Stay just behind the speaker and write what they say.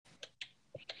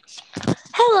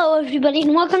Hello, everybody,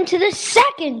 and welcome to the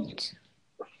second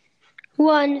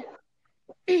one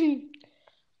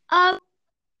of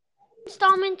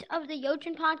installment of the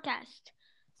Yochin podcast.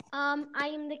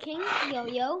 I am the king,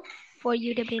 Yo-Yo, for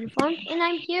you to be informed, and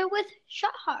I'm here with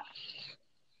Shahar.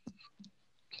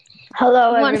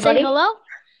 Hello, You want to say everybody. hello?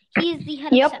 He is the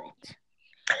head Yep. of Senate.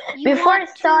 Before I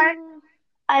start,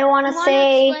 I want to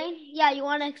say... You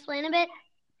want to explain a bit?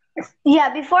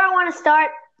 Before I want to start,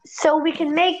 so we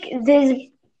can make these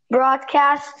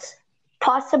broadcasts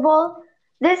possible,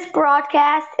 this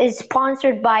broadcast is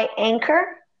sponsored by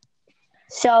Anchor,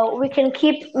 so we can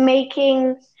keep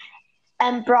making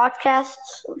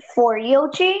broadcasts for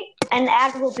Yochi, and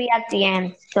ad will be at the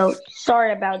end. So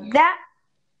sorry about that.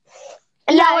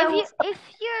 And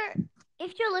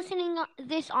if you're listening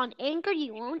this on Anchor,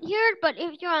 you won't hear it. But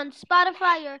if you're on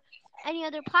Spotify or any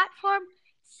other platform,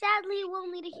 sadly,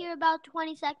 we'll need to hear about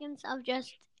 20 seconds of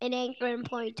just an Anchor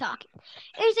employee talking.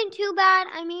 It isn't too bad.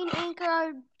 I mean, Anchor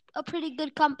are a pretty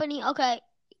good company. Okay,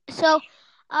 so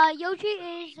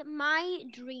Yochi is my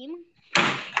dream.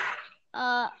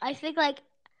 I think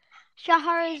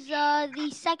Shahar is the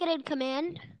second in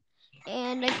command,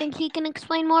 and I think he can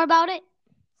explain more about it.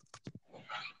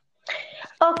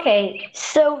 Okay,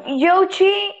 so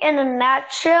Yochi, in a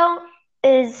nutshell,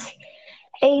 is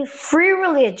a free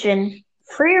religion,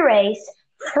 free race,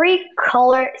 free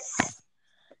colors,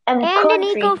 and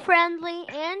country,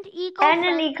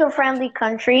 an eco-friendly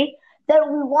country that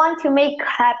we want to make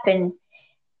happen.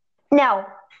 Now,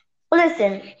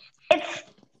 listen, it's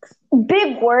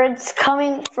big words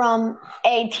coming from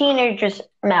a teenager's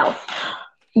mouth,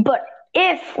 but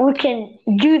if we can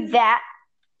do that,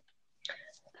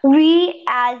 we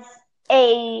as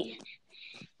a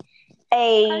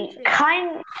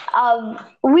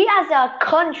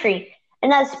country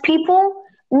and as people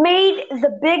made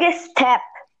the biggest step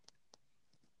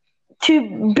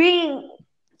to be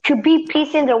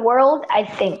peace in the world, I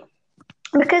think.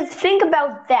 Because think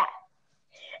about that.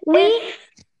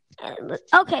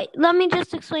 Okay, let me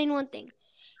just explain one thing.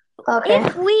 Okay.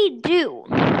 If we do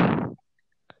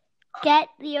get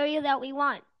the area that we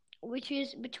want, which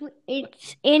is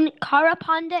it's in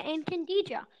Karapanda and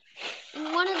Kandija,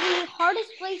 in one of the hardest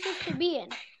places to be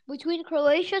in, between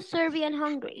Croatia, Serbia, and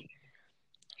Hungary.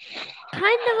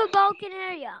 Kind of a Balkan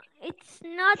area. It's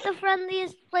not the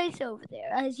friendliest place over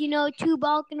there, as you know, 2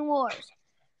 Balkan wars.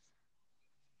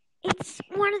 It's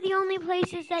one of the only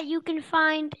places that you can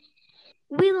find.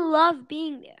 We love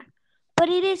being there, but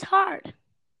it is hard.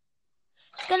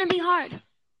 It's going to be hard.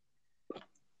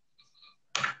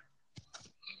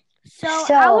 So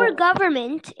our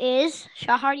government is...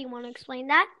 Shahar, you want to explain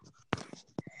that?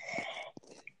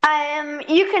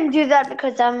 You can do that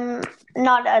because I'm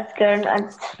not as good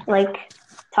at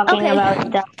talking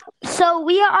about that. So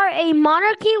we are a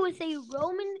monarchy with a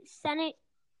Roman Senate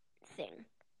thing.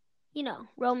 You know,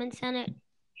 Roman Senate,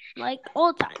 like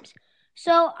old times.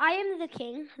 So I am the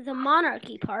king, the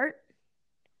monarchy part.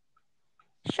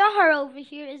 Shahar over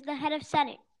here is the head of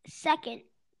Senate, second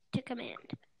to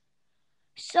command.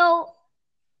 So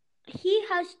he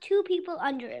has 2 people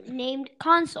under him named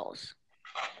consuls.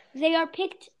 They are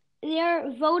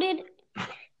voted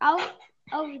out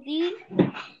of the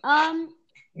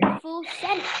full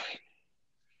Senate.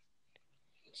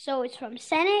 So it's from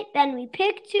Senate, then we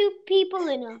pick 2 people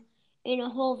in a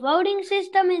whole voting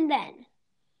system, and then.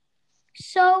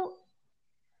 So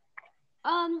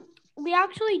we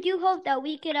actually do hope that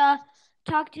we could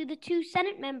talk to the 2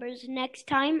 Senate members next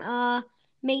time,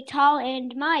 Maytal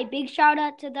and Mai. Big shout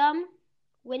out to them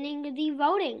winning the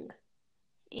voting.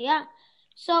 Yeah.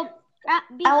 So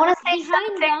behind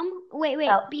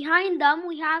them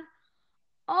we have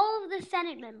all of the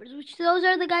Senate members, which those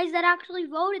are the guys that actually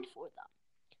voted for them.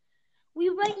 We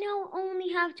right now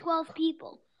only have 12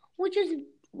 people, which is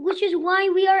why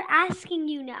we are asking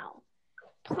you now.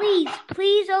 Please,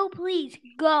 oh please,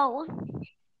 go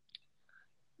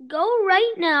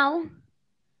right now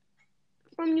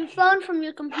from your phone, from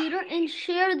your computer, and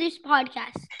share this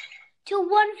podcast to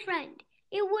one friend.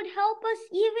 It would help us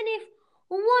even if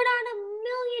 1 out of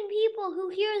 1,000,000 people who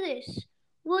hear this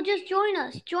will just join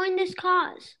this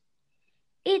cause.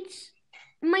 It's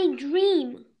my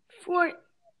dream for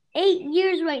 8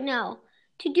 years right now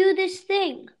to do this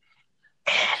thing.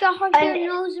 Shahar here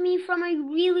knows me from a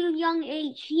really young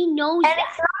age. He knows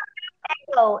that.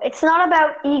 It's not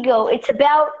about ego. It's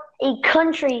about a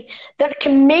country that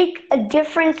can make a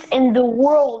difference in the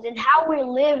world and how we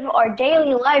live our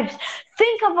daily lives.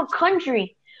 Think of a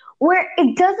country where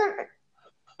it doesn't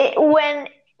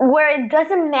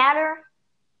matter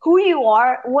who you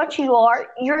are, what you are.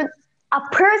 You're a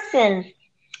person.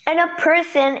 And a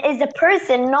person is a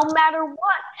person no matter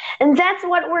what. And that's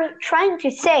what we're trying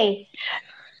to say.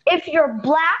 If you're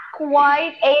black,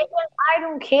 white, Asian, I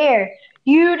don't care.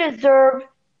 You deserve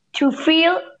to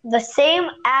feel the same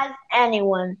as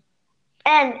anyone.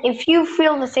 And if you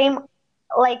feel the same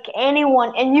like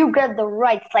anyone and you get the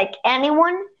rights like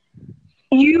anyone,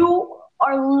 you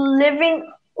are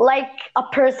living like a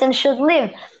person should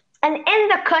live. And in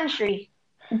the country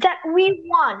that we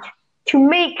want to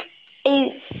make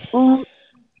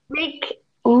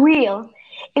real,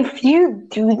 if you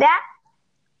do that,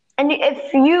 and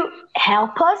if you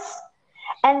help us,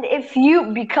 and if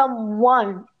you become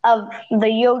one of the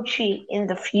Yochi in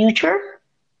the future,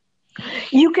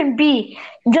 you can be.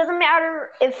 Doesn't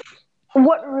matter if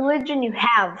what religion you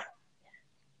have.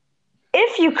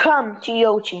 If you come to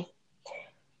Yochi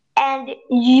and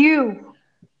you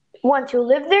want to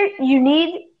live there, you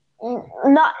need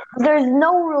not. There's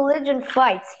no religion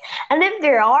fights, and if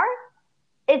there are,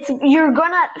 you're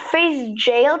gonna face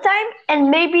jail time and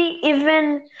maybe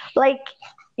even like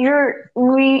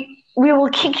we will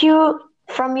kick you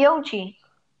from Yochi.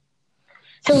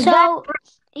 So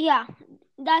yeah,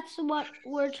 that's what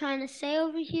we're trying to say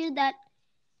over here, that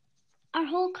our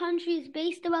whole country is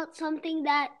based about something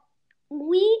that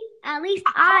at least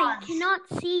I cannot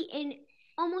see in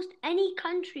almost any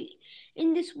country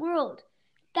in this world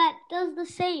that does the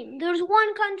same. There's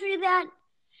one country that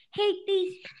hate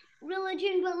these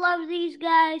religion but love these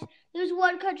guys. There's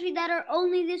one country that are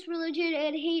only this religion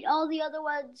and hate all the other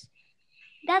ones.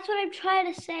 That's what I'm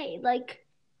trying to say. Like,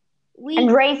 and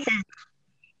racism.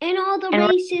 And all the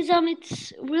racism,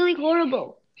 it's really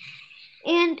horrible.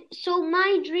 And so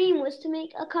my dream was to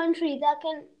make a country that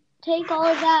can take all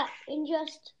of that and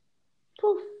just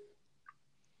poof.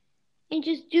 And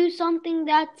just do something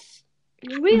that's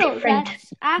real. Different.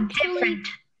 That's actually Different.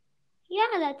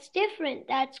 Yeah, that's different.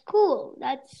 That's cool.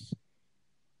 That's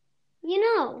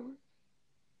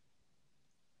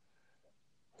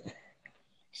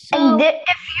So and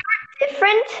if you're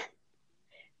different,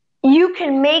 you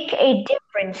can make a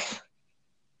difference.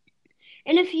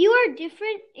 And if you are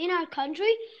different in our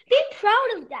country, be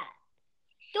proud of that.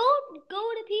 Don't go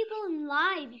to people and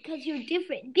lie because you're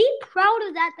different. Be proud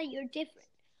of that you're different.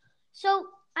 So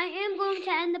I am going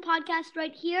to end the podcast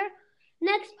right here.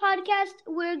 Next podcast,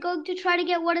 we're going to try to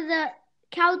get one of the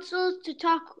councils to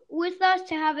talk with us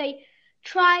to have a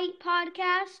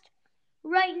podcast.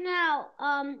 Right now,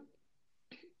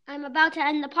 I'm about to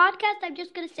end the podcast. I'm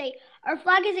just going to say our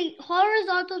flag is a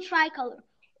horizontal tricolor.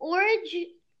 Orange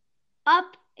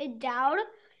up and down,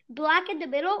 black in the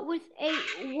middle, with a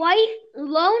white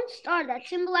lone star that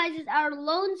symbolizes our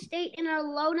lone state and our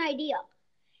lone idea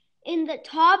in the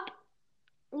top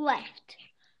left.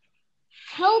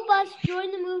 Help us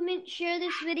join the movement, share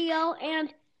this video,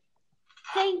 and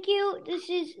thank you. This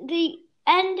is the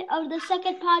end of the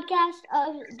second podcast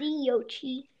of the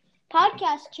Yochi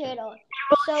podcast channel.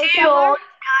 So see you all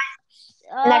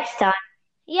guys next time.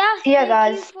 Yeah, see you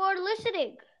guys. Thank you for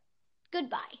listening.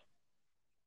 Goodbye.